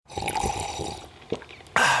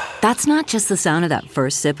That's not just the sound of that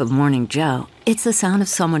first sip of Morning Joe. It's the sound of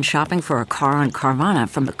someone shopping for a car on Carvana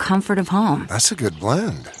from the comfort of home. That's a good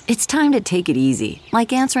blend. It's time to take it easy,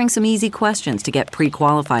 like answering some easy questions to get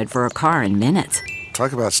pre-qualified for a car in minutes.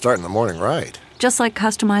 Talk about starting the morning right. Just like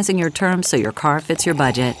customizing your terms so your car fits your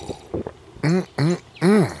budget.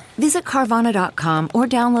 Visit Carvana.com or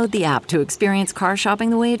download the app to experience car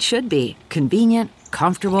shopping the way it should be. Convenient,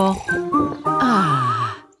 comfortable. Ah.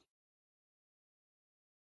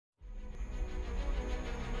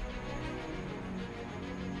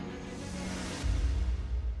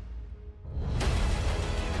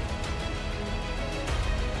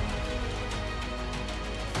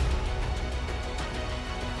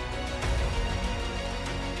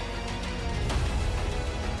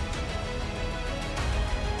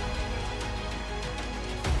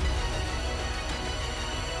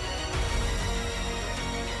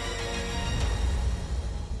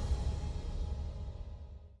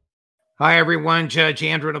 Hi, everyone. Judge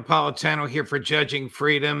Andrew Napolitano here for Judging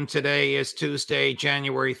Freedom. Today is Tuesday,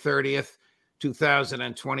 January 30th,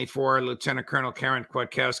 2024. Lieutenant Colonel Karen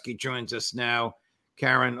Kwaitkowski joins us now.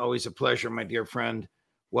 Karen, always a pleasure, my dear friend.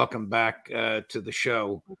 Welcome back to the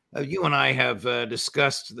show. You and I have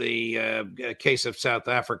discussed the case of South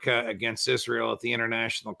Africa against Israel at the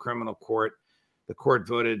International Criminal Court. The court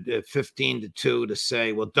voted 15-2 to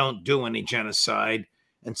say, well, don't do any genocide,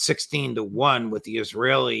 and 16-1 with the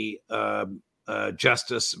Israeli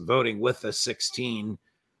justice voting with the 16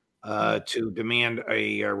 to demand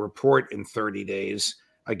a report in 30 days.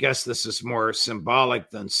 I guess this is more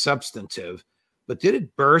symbolic than substantive, but did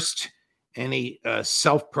it burst any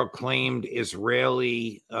self-proclaimed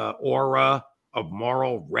Israeli aura of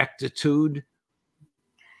moral rectitude?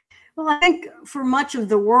 Well, I think for much of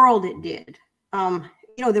the world it did.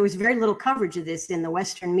 There was very little coverage of this in the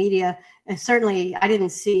Western media. And certainly I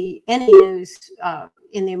didn't see any news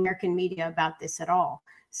in the American media about this at all.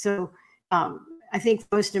 So I think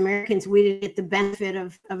most Americans, we didn't get the benefit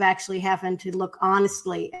of actually having to look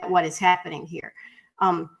honestly at what is happening here.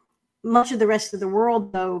 Much of the rest of the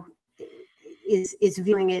world, though, is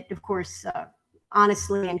viewing it, of course,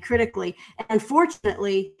 honestly and critically. And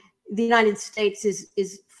unfortunately, the United States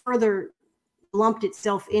is further lumped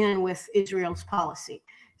itself in with Israel's policy.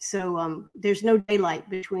 So there's no daylight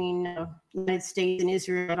between the United States and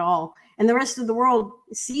Israel at all. And the rest of the world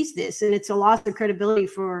sees this, and it's a loss of credibility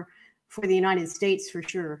for the United States, for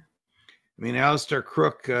sure. I mean, Alistair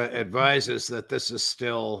Crook advises that this is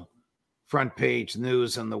still front page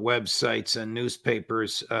news on the websites and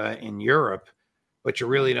newspapers in Europe, but you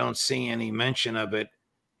really don't see any mention of it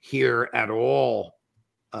here at all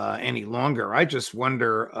any longer. I just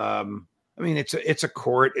wonder, it's a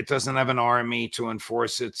court. It doesn't have an army to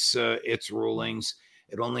enforce its rulings.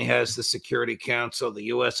 It only has the Security Council. The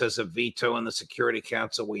U.S. has a veto in the Security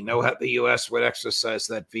Council. We know how the U.S. would exercise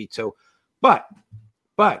that veto. But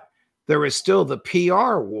there is still the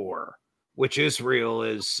PR war, which Israel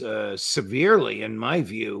is severely, in my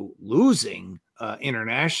view, losing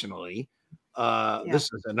internationally. This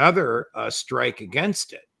is another strike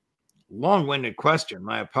against it. Long-winded question.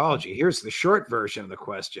 My apology. Here's the short version of the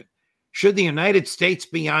question. Should the United States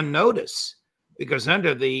be on notice? Because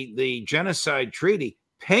under the genocide treaty,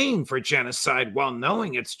 paying for genocide while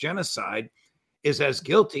knowing it's genocide is as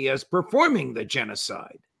guilty as performing the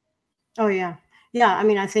genocide. Oh, yeah. Yeah. I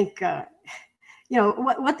mean, I think,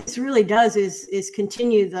 what this really does is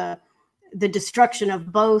continue the destruction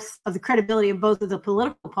of the credibility of both of the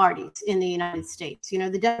political parties in the United States.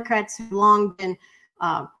 The Democrats have long been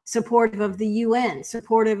supportive of the UN,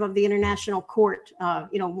 supportive of the International Court,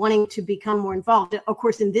 wanting to become more involved. Of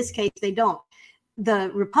course, in this case, they don't.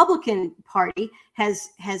 The Republican Party has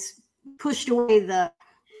pushed away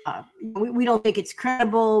we don't think it's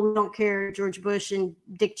credible. We don't care. George Bush and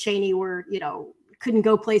Dick Cheney couldn't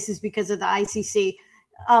go places because of the ICC.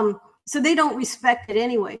 So they don't respect it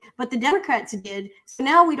anyway. But the Democrats did. So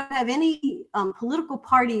now we don't have any political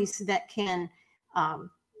parties that can.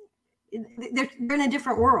 They're in a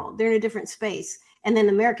different world. They're in a different space. And then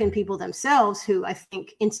the American people themselves, who I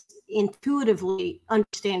think intuitively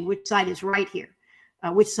understand which side is right here,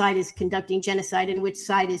 which side is conducting genocide and which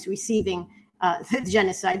side is receiving the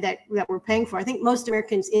genocide that we're paying for. I think most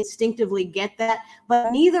Americans instinctively get that,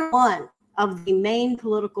 but neither one of the main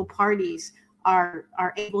political parties are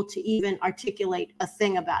able to even articulate a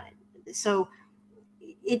thing about it. So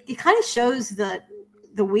it kind of shows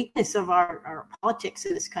the weakness of our politics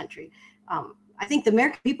in this country. I think the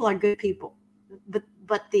American people are good people,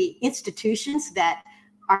 but the institutions that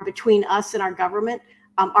are between us and our government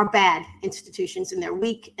are bad institutions, and they're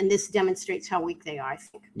weak. And this demonstrates how weak they are, I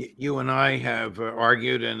think. You and I have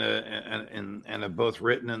argued and have both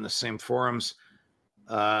written in the same forums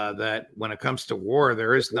that when it comes to war,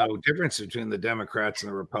 there is no difference between the Democrats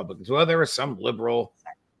and the Republicans. Well, there are some liberal,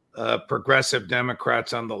 progressive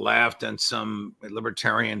Democrats on the left and some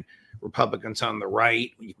libertarian Republicans on the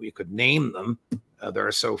right. You could name them. There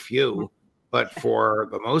are so few. But for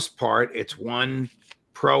the most part, it's one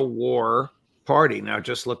pro-war party. Now,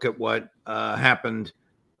 just look at what happened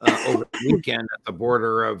over the weekend at the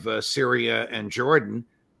border of Syria and Jordan.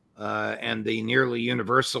 And the nearly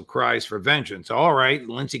universal cries for vengeance. All right,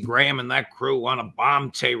 Lindsey Graham and that crew want to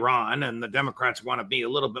bomb Tehran, and the Democrats want to be a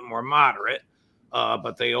little bit more moderate,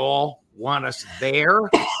 but they all want us there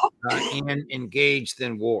and engaged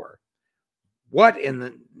in war. What in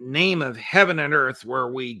the name of heaven and earth were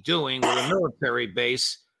we doing with a military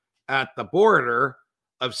base at the border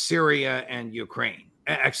of Syria and Ukraine?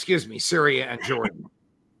 Syria and Jordan.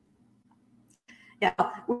 Yeah,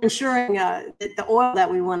 we're ensuring that the oil that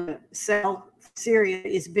we want to sell Syria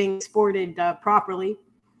is being exported properly.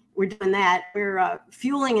 We're doing that. We're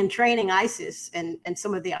fueling and training ISIS and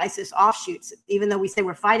some of the ISIS offshoots. Even though we say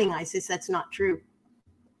we're fighting ISIS, that's not true.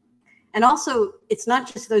 And also, it's not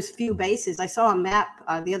just those few bases. I saw a map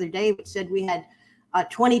the other day which said we had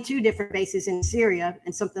 22 different bases in Syria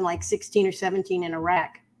and something like 16 or 17 in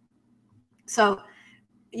Iraq. So,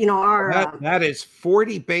 that is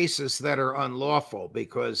 40 bases that are unlawful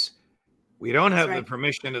because we don't have the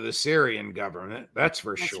permission of the Syrian government. That's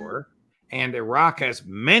for sure. Right. And Iraq has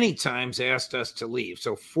many times asked us to leave.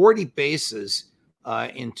 So 40 bases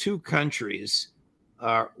in two countries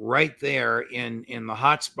right there in the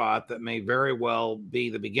hot spot that may very well be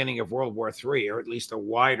the beginning of World War III, or at least a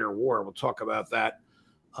wider war. We'll talk about that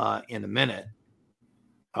in a minute.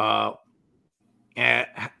 And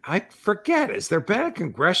I forget, has there been a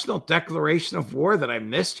congressional declaration of war that I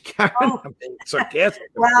missed, Karen? Oh. Sarcastic.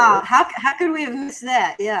 Wow. How could we have missed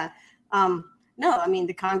that? Yeah. No, I mean,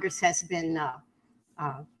 the Congress has been,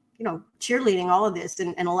 cheerleading all of this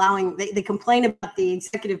and allowing, they complain about the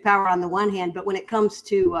executive power on the one hand, but when it comes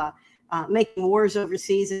to making wars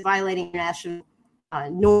overseas and violating international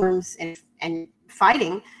norms and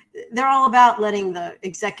fighting, they're all about letting the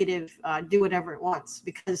executive do whatever it wants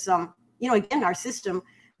because, again, our system,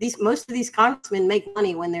 most of these congressmen make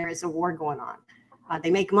money when there is a war going on.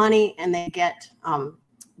 They make money and they get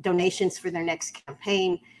donations for their next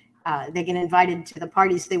campaign. They get invited to the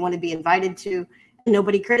parties they want to be invited to. And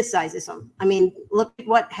nobody criticizes them. I mean, look at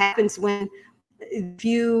what happens when a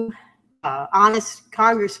few honest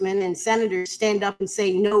congressmen and senators stand up and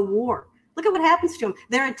say no war. Look at what happens to them.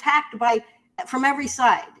 They're attacked from every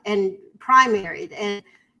side and primaried. And,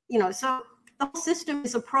 so the whole system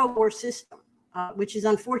is a pro-war system, which is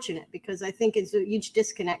unfortunate because I think it's a huge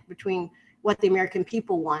disconnect between what the American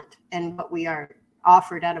people want and what we are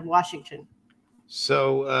offered out of Washington.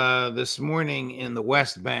 So this morning in the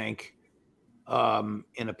West Bank,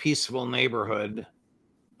 in a peaceful neighborhood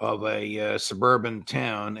of a suburban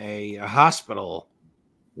town, a hospital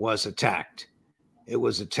was attacked. It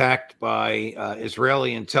was attacked by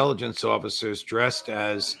Israeli intelligence officers dressed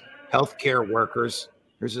as healthcare workers.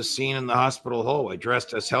 There's a scene in the hospital hallway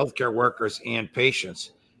dressed as healthcare workers and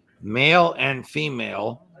patients. Male and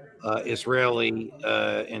female Israeli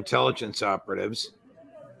intelligence operatives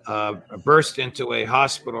burst into a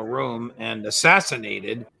hospital room and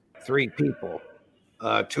assassinated 3 people,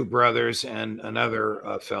 2 brothers and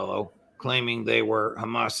another fellow, claiming they were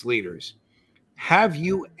Hamas leaders. Have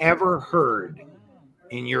you ever heard,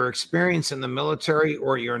 in your experience in the military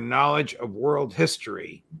or your knowledge of world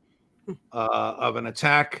history, of an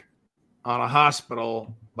attack on a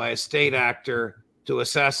hospital by a state actor to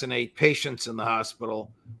assassinate patients in the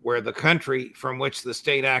hospital where the country from which the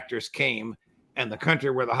state actors came and the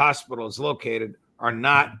country where the hospital is located are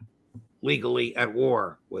not legally at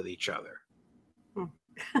war with each other?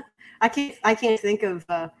 I can't think of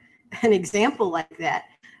an example like that.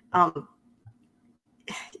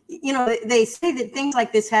 They say that things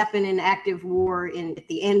like this happen in active war, at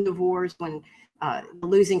the end of wars when the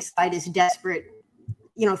losing side is desperate,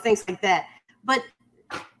 things like that. But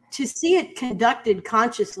to see it conducted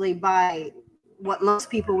consciously by what most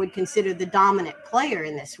people would consider the dominant player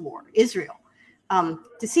in this war, Israel,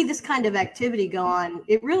 to see this kind of activity go on,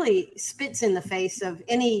 it really spits in the face of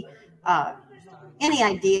any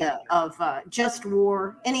idea of just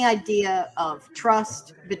war, any idea of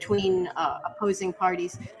trust between opposing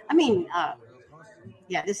parties. I mean,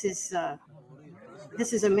 this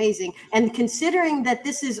is amazing. And considering that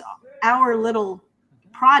this is our little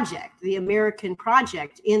project, the American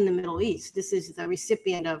project in the Middle East. This is the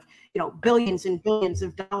recipient of, billions and billions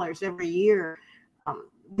of dollars every year.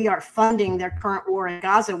 We are funding their current war in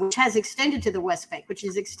Gaza, which has extended to the West Bank, which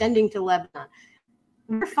is extending to Lebanon.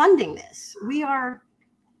 We're funding this. We are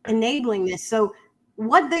enabling this. So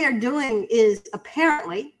what they are doing is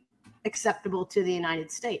apparently acceptable to the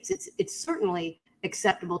United States. It's certainly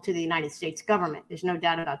acceptable to the United States government. There's no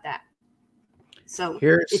doubt about that. So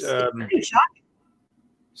it's pretty shocking.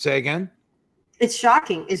 Say again? It's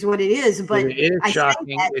shocking is what it is. But it is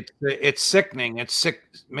shocking. It's sickening. It's sick.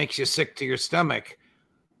 Makes you sick to your stomach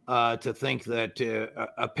to think that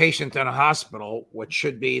a patient in a hospital, which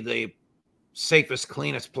should be the safest,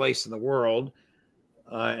 cleanest place in the world,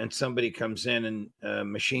 and somebody comes in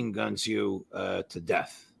and machine guns you to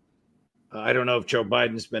death. I don't know if Joe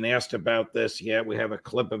Biden's been asked about this yet. We have a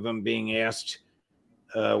clip of him being asked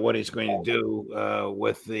what he's going to do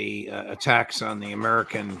with the attacks on the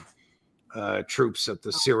American troops at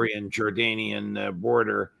the Syrian-Jordanian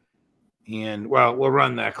border. And, well, we'll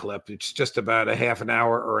run that clip. It's just about a half an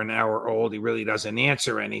hour or an hour old. He really doesn't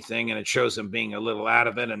answer anything, and it shows him being a little out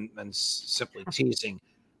of it and simply teasing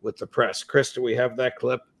with the press. Chris, do we have that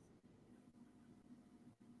clip?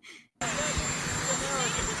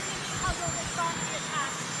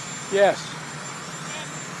 Yes.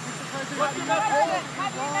 What do you hold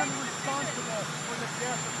Iran responsible for the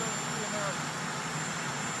death of those 3 Americans?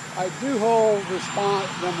 I do hold them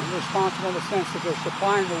responsible in the sense that they're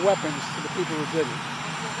supplying the weapons to the people who did it.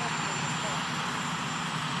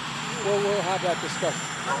 We'll have that discussion.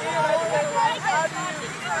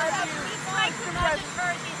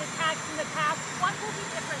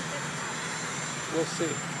 We'll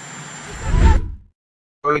see.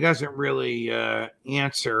 Well, he doesn't really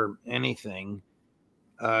answer anything.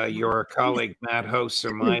 Your colleague Matt Host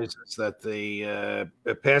surmises that the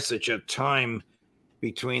passage of time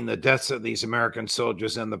between the deaths of these American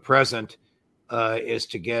soldiers and the present is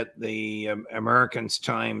to get the Americans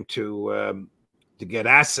time to get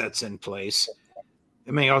assets in place.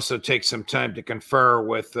 It may also take some time to confer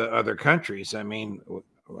with other countries. I mean,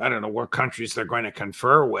 I don't know what countries they're going to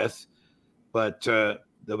confer with, but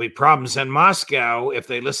there'll be problems in Moscow if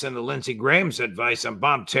they listen to Lindsey Graham's advice and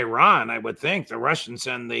bomb Tehran. I would think the Russians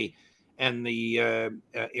and the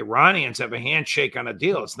Iranians have a handshake on a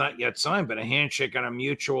deal. It's not yet signed, but a handshake on a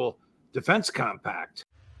mutual defense compact.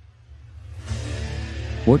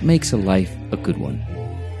 What makes a life a good one?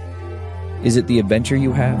 Is it the adventure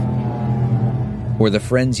you have? Or the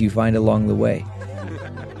friends you find along the way?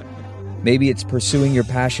 Maybe it's pursuing your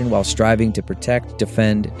passion while striving to protect,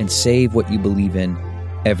 defend, and save what you believe in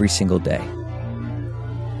every single day.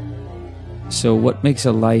 So what makes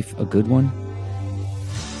a life a good one?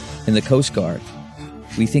 In the Coast Guard,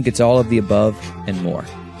 we think it's all of the above and more.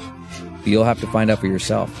 But you'll have to find out for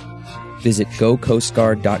yourself. Visit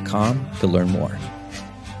gocoastguard.com to learn more.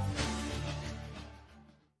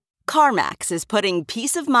 CarMax is putting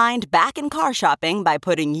peace of mind back in car shopping by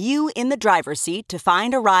putting you in the driver's seat to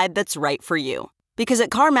find a ride that's right for you. Because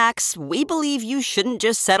at CarMax, we believe you shouldn't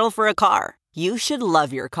just settle for a car. You should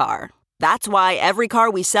love your car. That's why every car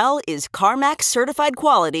we sell is CarMax certified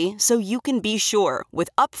quality, so you can be sure with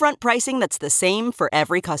upfront pricing that's the same for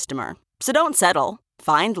every customer. So don't settle.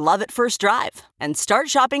 Find love at first drive and start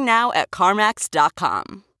shopping now at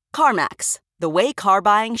CarMax.com. CarMax, the way car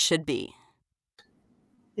buying should be.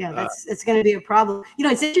 Yeah, it's going to be a problem.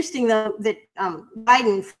 It's interesting, though, that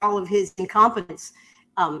Biden, for all of his incompetence,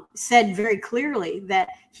 said very clearly that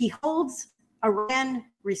he holds Iran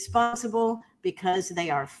responsible because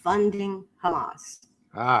they are funding Hamas.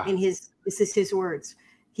 This is his words.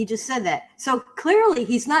 He just said that. So clearly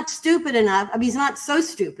he's not stupid enough. I mean, he's not so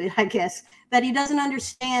stupid, I guess, that he doesn't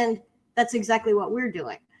understand that's exactly what we're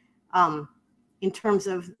doing in terms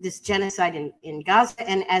of this genocide in Gaza.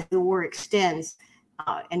 And as the war extends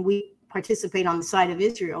and we participate on the side of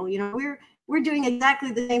Israel, we're doing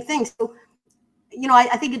exactly the same thing. So,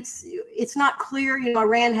 I think it's not clear.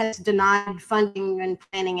 Iran has denied funding and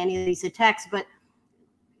planning any of these attacks, but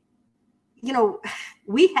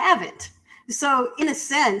we haven't. So, in a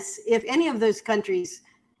sense, if any of those countries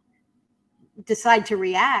decide to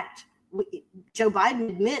react, Joe Biden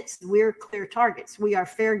admits we're clear targets. We are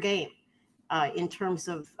fair game in terms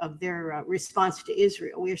of their response to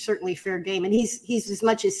Israel. We are certainly fair game, and he's as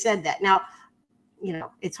much as said that. Now,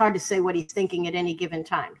 it's hard to say what he's thinking at any given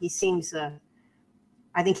time. He seems.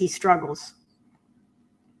 I think he struggles.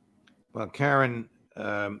 Well, Karen,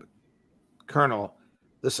 Colonel,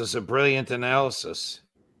 this is a brilliant analysis.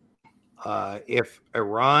 If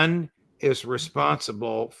Iran is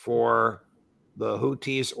responsible for the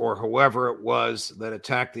Houthis or whoever it was that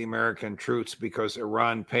attacked the American troops because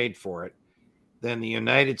Iran paid for it, then the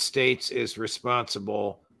United States is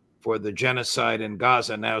responsible for the genocide in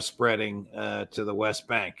Gaza now spreading to the West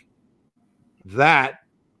Bank. That,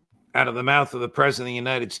 out of the mouth of the President of the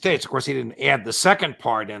United States, of course, he didn't add the second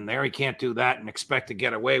part in there. He can't do that and expect to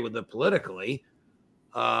get away with it politically.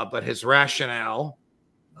 But his rationale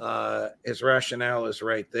is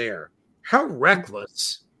right there. How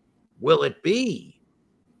reckless will it be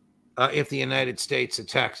if the United States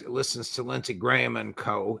listens to Lindsey Graham and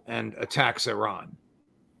co. and attacks Iran?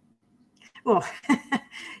 Well,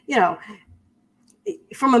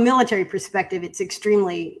 from a military perspective, it's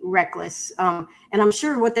extremely reckless. And I'm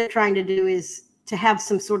sure what they're trying to do is to have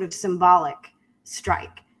some sort of symbolic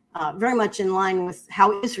strike, very much in line with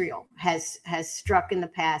how Israel has struck in the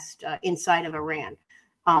past inside of Iran.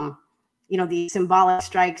 The symbolic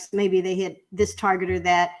strikes, maybe they hit this target or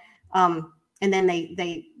that, and then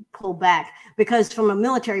they pull back. Because from a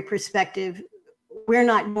military perspective, we're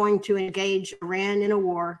not going to engage Iran in a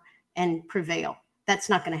war and prevail. That's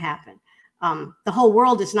not going to happen. The whole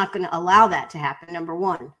world is not going to allow that to happen, number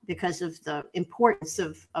one, because of the importance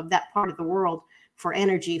of that part of the world for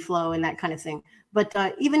energy flow and that kind of thing. But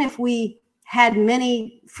even if we had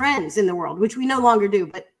many friends in the world, which we no longer do,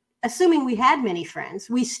 but assuming we had many friends,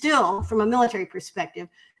 we still, from a military perspective,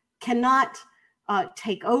 cannot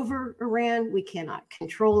take over Iran. We cannot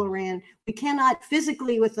control Iran. We cannot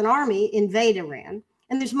physically, with an army, invade Iran.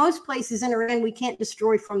 And there's most places in Iran we can't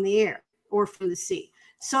destroy from the air or from the sea.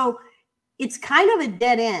 So it's kind of a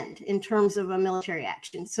dead end in terms of a military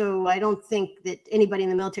action. So I don't think that anybody in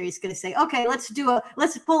the military is going to say, okay, let's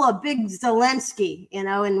pull a big Zelensky,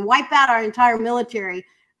 and wipe out our entire military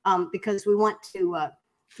because we want to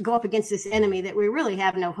go up against this enemy that we really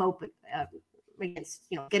have no hope against,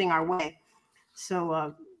 getting our way.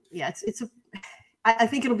 So I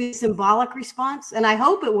think it'll be a symbolic response, and I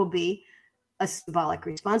hope it will be a symbolic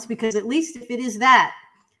response, because at least if it is that,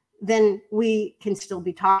 then we can still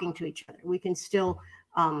be talking to each other. We can still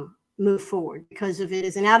move forward, because if it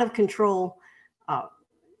is an out of control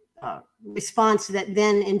response that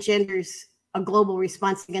then engenders a global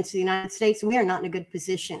response against the United States, we are not in a good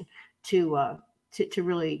position to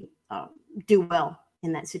really do well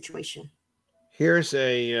in that situation. Here's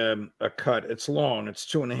a cut. It's long. It's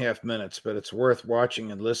 2.5 minutes, but it's worth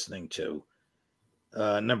watching and listening to.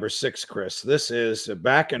 Number 6, Chris. This is a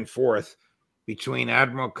back and forth between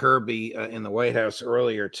Admiral Kirby in the White House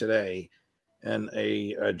earlier today and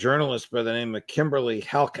a journalist by the name of Kimberly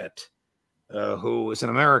Halkett, who is an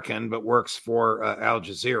American but works for Al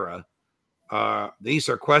Jazeera. These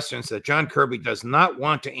are questions that John Kirby does not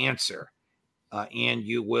want to answer, and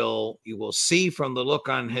you will see from the look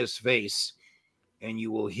on his face, and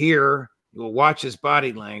you will watch his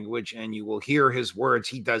body language, and you will hear his words.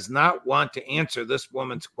 He does not want to answer this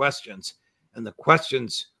woman's questions, and the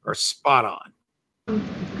questions are spot on.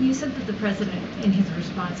 You said that the president, in his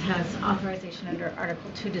response, has authorization under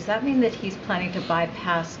Article 2. Does that mean that he's planning to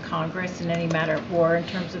bypass Congress in any matter of war in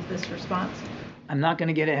terms of this response? I'm not going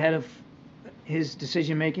to get ahead of his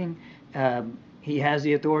decision-making. He has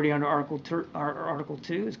the authority under Article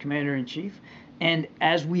 2 as Commander-in-Chief. And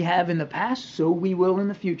as we have in the past, so we will in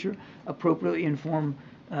the future appropriately inform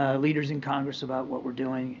leaders in Congress about what we're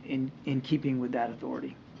doing in keeping with that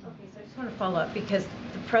authority. Okay, so I just want to follow up, because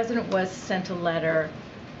the president was sent a letter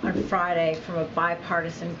on Friday from a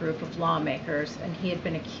bipartisan group of lawmakers, and he had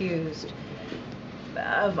been accused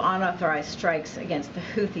of unauthorized strikes against the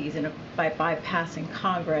Houthis by bypassing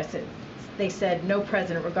Congress. They said no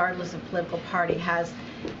president, regardless of political party, has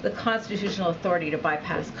the constitutional authority to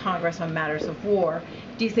bypass Congress on matters of war.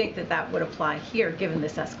 Do you think that would apply here, given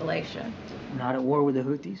this escalation? We're not at war with the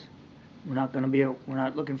Houthis. We're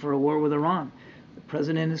not looking for a war with Iran. The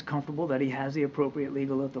president is comfortable that he has the appropriate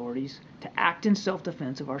legal authorities to act in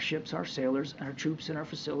self-defense of our ships, our sailors, and our troops and our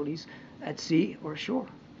facilities at sea or shore.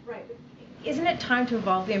 Right. Isn't it time to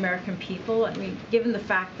involve the American people? I mean, given the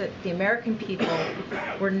fact that the American people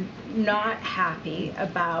were not happy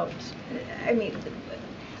about,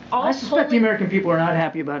 I suspect the American people are not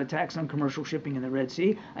happy about attacks on commercial shipping in the Red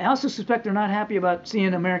Sea. I also suspect they're not happy about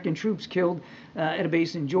seeing American troops killed at a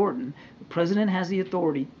base in Jordan. The president has the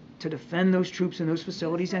authority to defend those troops and those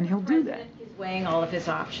facilities, and he'll do that. He's weighing all of his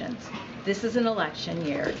options. This is an election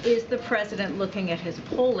year. Is the president looking at his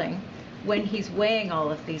polling when he's weighing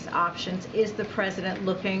all of these options? Is the president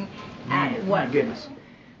looking at what? My goodness,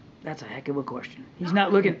 that's a heck of a question. He's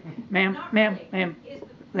not looking, ma'am.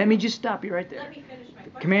 Let me just stop you right there. Let me finish my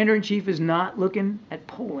question. Commander-in-Chief is not looking at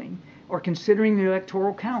polling or considering the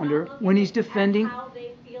electoral calendar when he's defending. How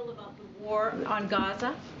they feel about the war on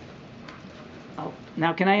Gaza?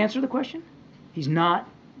 Now, can I answer the question? He's not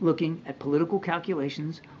looking at political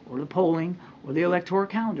calculations or the polling or the electoral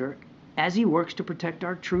calendar as he works to protect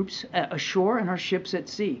our troops ashore and our ships at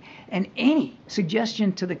sea. And any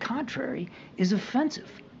suggestion to the contrary is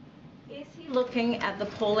offensive. Is he looking at the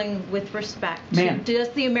polling with respect to, Ma'am. does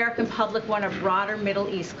the American public want a broader Middle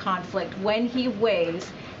East conflict when he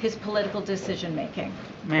weighs his political decision making?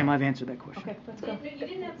 Ma'am, I've answered that question. Okay, let's go. You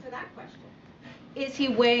didn't answer that question. Is he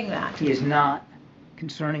weighing that? He is not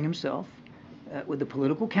concerning himself with the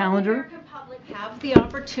political calendar. The American public have the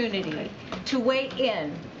opportunity to weigh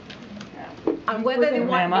in on whether they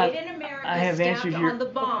want Made in America stamped on the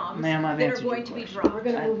bombs that are going to be dropped. We're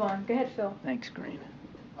going to move on. Go ahead, Phil. Thanks, Green.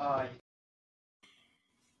 Well,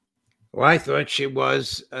 I thought she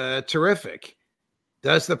was terrific.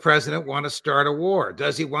 Does the president want to start a war?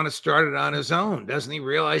 Does he want to start it on his own? Doesn't he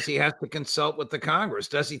realize he has to consult with the Congress?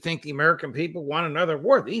 Does he think the American people want another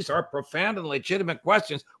war? These are profound and legitimate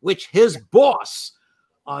questions, which his boss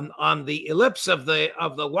on the ellipse of the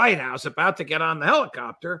White House, about to get on the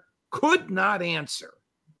helicopter, could not answer.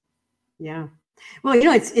 Yeah. Well,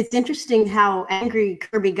 it's interesting how angry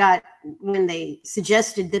Kirby got when they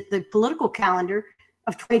suggested that the political calendar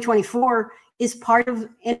of 2024 is part of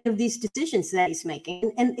any of these decisions that he's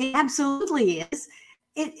making. And it absolutely is.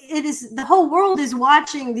 It is, the whole world is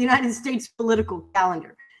watching the United States political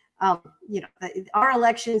calendar. Our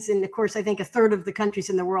elections, and of course, I think a third of the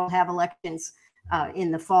countries in the world have elections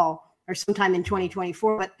in the fall or sometime in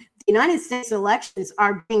 2024. But the United States elections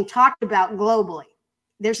are being talked about globally.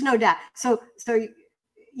 There's no doubt. So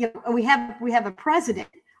we have a president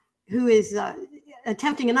who is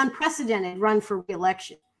attempting an unprecedented run for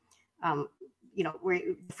re-election. Where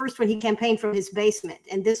the first one he campaigned from his basement,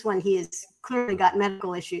 and this one he has clearly got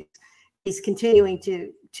medical issues. He's continuing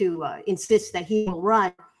to insist that he will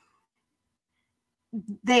run.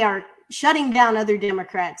 They are shutting down other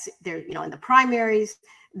Democrats. They're in the primaries.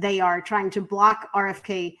 They are trying to block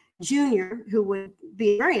RFK Jr., who would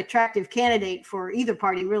be a very attractive candidate for either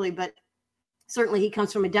party, really, but certainly he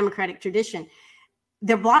comes from a Democratic tradition.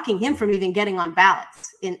 They're blocking him from even getting on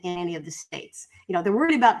ballots in any of the states. They're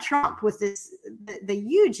worried about Trump with the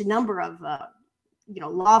huge number of,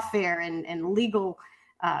 lawfare and legal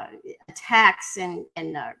attacks and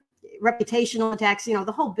reputational attacks,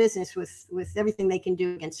 the whole business with everything they can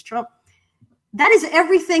do against Trump. That is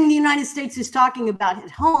everything the United States is talking about at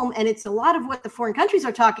home, and it's a lot of what the foreign countries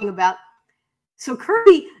are talking about. So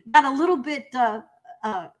Kirby got a little bit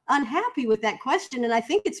unhappy with that question, and I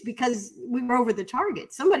think it's because we were over the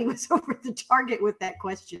target. Somebody was over the target with that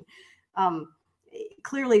question.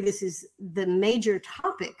 Clearly, this is the major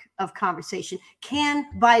topic of conversation. Can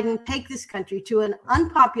Biden take this country to an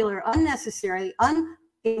unpopular, unnecessary,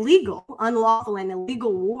 illegal, unlawful, and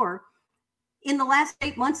illegal war in the last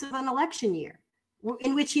 8 months of an election year,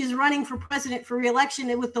 in which he is running for president for re-election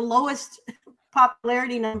and with the lowest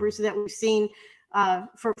popularity numbers that we've seen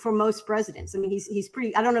for most presidents? I mean, he's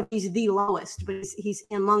pretty. I don't know if he's the lowest, but he's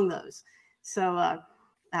among those. So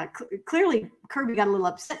clearly, Kirby got a little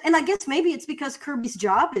upset, and I guess maybe it's because Kirby's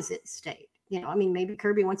job is at stake. Maybe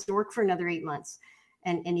Kirby wants to work for another 8 months,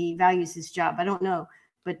 and he values his job. I don't know,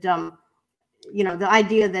 but the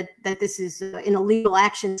idea that this is an illegal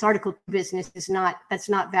actions Article 2 business that's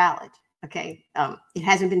not valid. Okay, it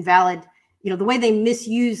hasn't been valid. The way they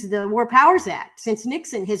misuse the War Powers Act since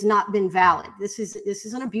Nixon has not been valid. This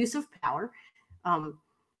is an abuse of power.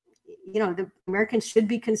 The Americans should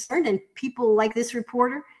be concerned, and people like this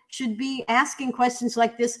reporter should be asking questions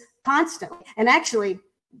like this constantly. And actually,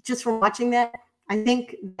 just from watching that, I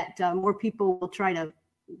think that more people will try to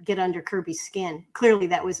get under Kirby's skin. Clearly,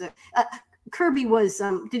 that was Kirby was.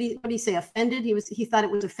 What did he say? Offended? He thought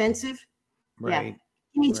it was offensive. Right. Yeah.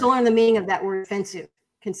 He needs to learn the meaning of that word offensive,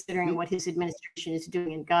 considering what his administration is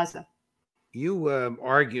doing in Gaza. You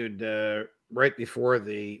argued right before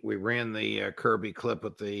we ran the Kirby clip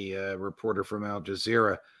with the reporter from Al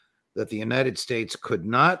Jazeera that the United States could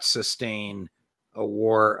not sustain a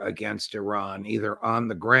war against Iran, either on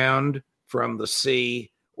the ground, from the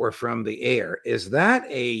sea, or from the air. Is that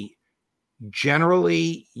a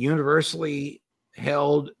generally universally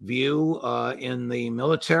held view in the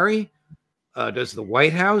military? Does the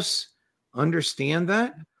White House understand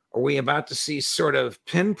that? Are we about to see sort of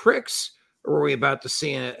pinpricks, or are we about to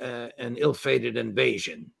see an ill-fated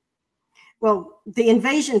invasion? Well, the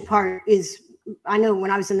invasion part is, I know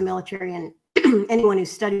when I was in the military, and anyone who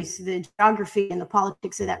studies the geography and the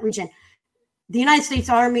politics of that region, the United States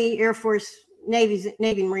Army, Air Force, Navy,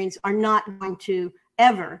 and Marines are not going to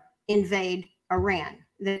ever invade Iran.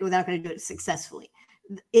 They're not going to do it successfully.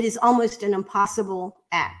 It is almost an impossible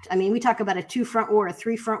act. I mean, we talk about a 2-front war, a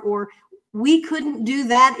 3-front war. We couldn't do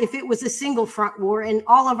that if it was a single front war and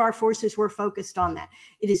all of our forces were focused on that.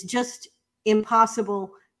 It is just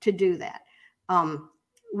impossible to do that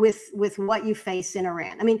with what you face in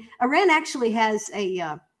Iran. I mean, Iran actually has they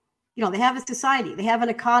have a society, they have an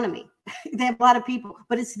economy, they have a lot of people,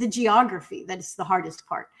 but it's the geography that is the hardest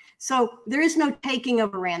part. So there is no taking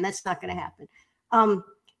of Iran. That's not going to happen.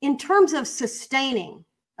 In terms of sustaining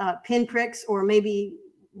pinpricks, or maybe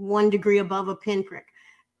 1 degree above a pinprick,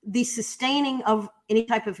 the sustaining of any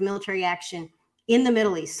type of military action in the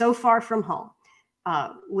Middle East, so far from home,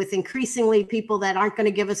 with increasingly people that aren't going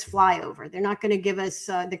to give us flyover. They're not going to give us,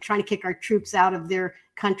 they're trying to kick our troops out of their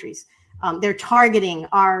countries. They're targeting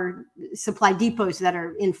our supply depots that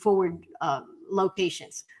are in forward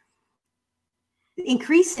locations.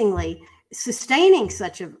 Increasingly, sustaining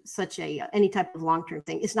such a any type of long-term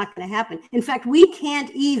thing is not going to happen. In fact, we can't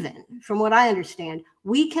even, from what I understand,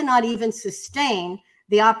 we cannot even sustain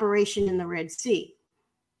the operation in the Red Sea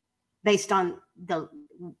based on the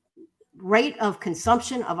rate of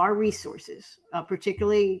consumption of our resources,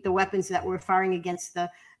 particularly the weapons that we're firing against the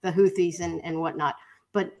Houthis and whatnot.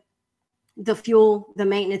 But the fuel, the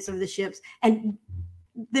maintenance of the ships, and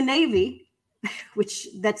the Navy, which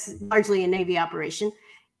that's largely a Navy operation,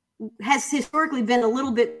 has historically been a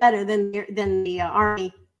little bit better than the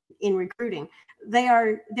Army in recruiting.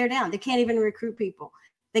 They're down. They can't even recruit people.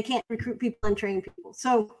 They can't recruit people and train people.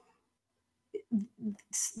 So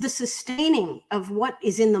the sustaining of what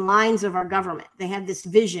is in the minds of our government, they have this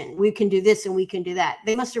vision. We can do this and we can do that.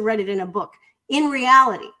 They must have read it in a book. In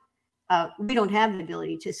reality, we don't have the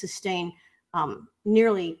ability to sustain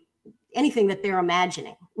nearly anything that they're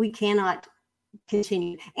imagining. We cannot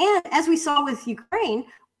continue. And as we saw with Ukraine,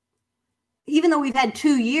 even though we've had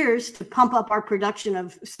 2 years to pump up our production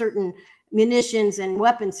of certain munitions and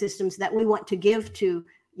weapon systems that we want to give to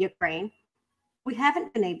Ukraine, we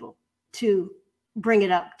haven't been able to bring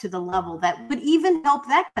it up to the level that would even help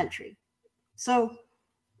that country. So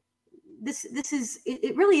this is,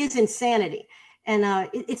 it really is insanity. And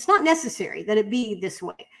it's not necessary that it be this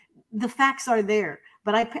way. The facts are there,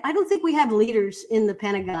 but I don't think we have leaders in the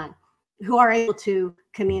Pentagon who are able to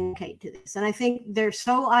communicate to this. And I think they're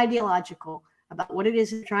so ideological about what it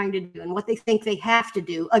is they're trying to do and what they think they have to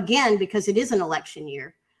do, again, because it is an election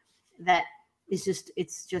year, that is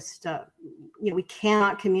just, we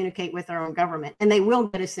cannot communicate with our own government, and they will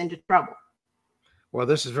get us into trouble. Well,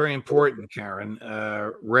 this is very important, Karen.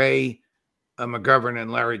 Ray McGovern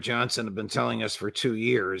and Larry Johnson have been telling us for 2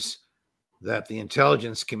 years that the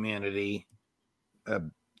intelligence community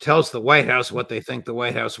tells the White House what they think the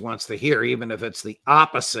White House wants to hear, even if it's the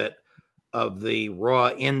opposite of the raw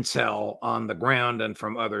intel on the ground and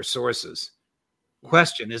from other sources.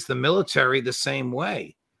 Question, is the military the same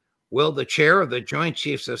way? Will the chair of the Joint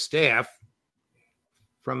Chiefs of Staff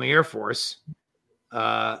from the Air Force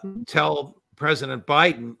tell President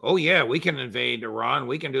Biden, oh, yeah, we can invade Iran,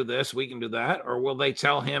 we can do this, we can do that? Or will they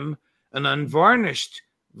tell him an unvarnished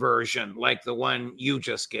version like the one you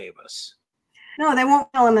just gave us? No, they won't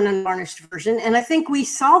tell him an unvarnished version. And I think we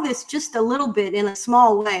saw this just a little bit in a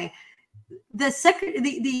small way. The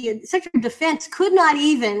Secretary of Defense could not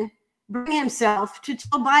even bring himself to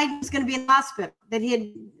tell Biden was going to be in the hospital, that he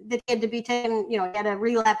had to be taken, he had a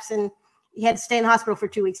relapse and he had to stay in the hospital for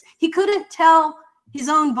 2 weeks. He couldn't tell his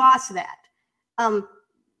own boss that.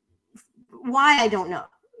 Why, I don't know.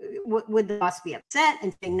 Would the boss be upset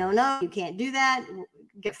and say, no, you can't do that,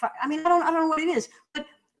 get fired? I mean, I don't know what it is, but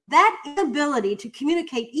that inability to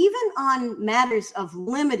communicate even on matters of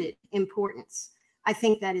limited importance, I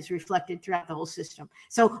think that is reflected throughout the whole system.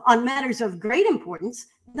 So on matters of great importance,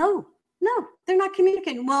 no, they're not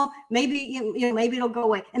communicating. Well, maybe, maybe it'll go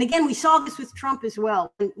away. And again, we saw this with Trump as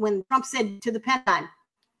well. When Trump said to the Pentagon,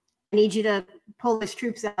 I need you to pull his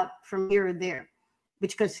troops out from here or there,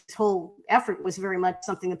 because his whole effort was very much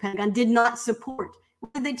something the Pentagon did not support.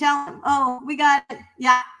 What did they tell him? Oh, we got it.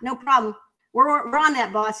 Yeah, no problem. We're on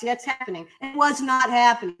that, boss. Yeah, it's happening. It was not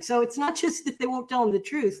happening. So it's not just that they won't tell them the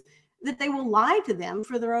truth, that they will lie to them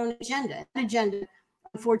for their own agenda. That agenda,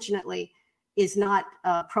 unfortunately, is not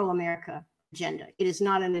a pro-America agenda. It is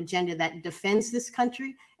not an agenda that defends this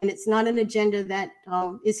country, and it's not an agenda that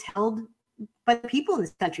is held by the people in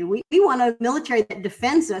this country. We want a military that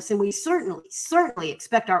defends us, and we certainly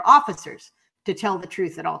expect our officers to tell the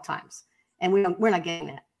truth at all times. And we're not getting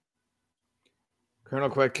that. Colonel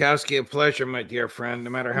Kwaitkowski, a pleasure, my dear friend. No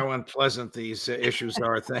matter how unpleasant these issues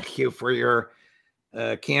are, thank you for your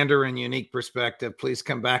candor and unique perspective. Please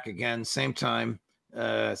come back again, same time,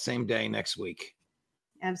 same day next week.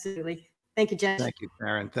 Absolutely. Thank you, Judge. Thank you,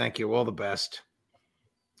 Karen. Thank you. All the best.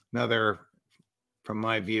 Another from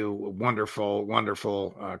my view, a wonderful,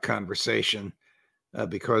 wonderful conversation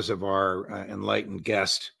because of our enlightened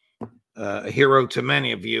guest, a hero to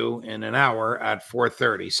many of you in an hour at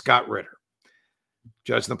 4:30, Scott Ritter.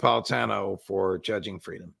 Judge Napolitano for Judging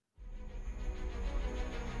Freedom.